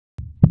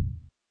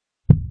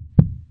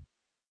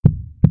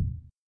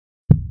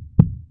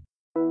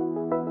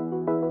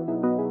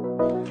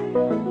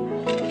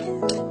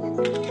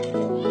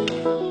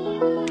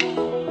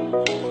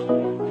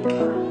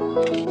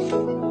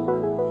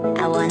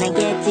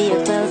to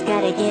your clothes,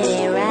 gotta get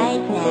it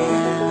right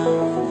now.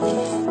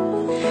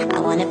 I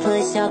wanna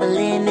push all the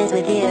limits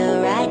with you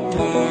right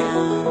now.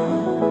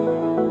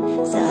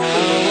 So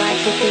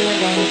what's the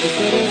feeling? The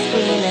city's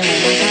screaming when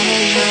I'm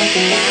coming home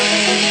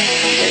tonight.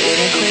 We're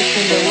living quick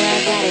in the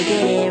world, gotta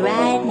get it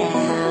right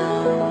now.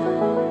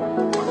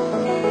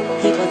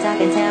 People talk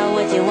and tell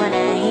what you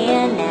wanna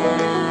hear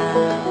now,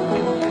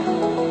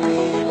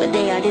 but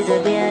they all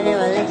disappear, they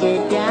will let you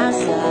down.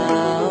 So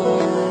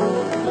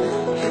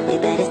we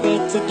better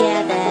stick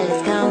together,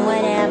 let's come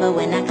whatever.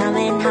 We're not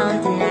coming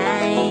home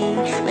tonight.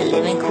 We're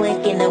living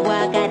quick in the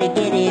world, gotta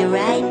get it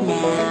right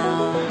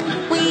now.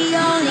 We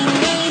only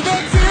need the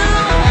two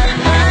of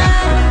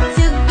us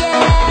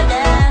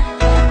together.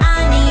 I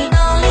need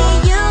only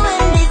you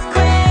in this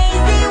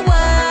crazy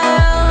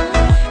world,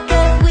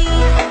 'cause we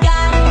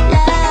got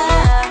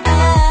love,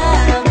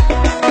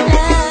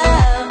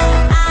 love.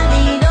 I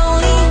need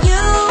only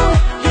you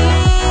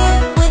here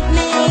with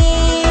me.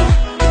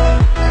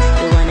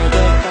 You wanna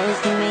get close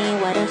to me?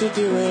 Why don't you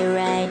do it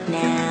right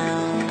now?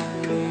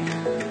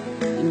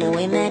 You know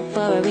we met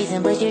for a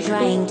reason, but you're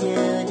trying to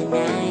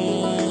deny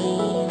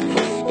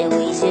that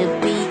we should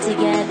be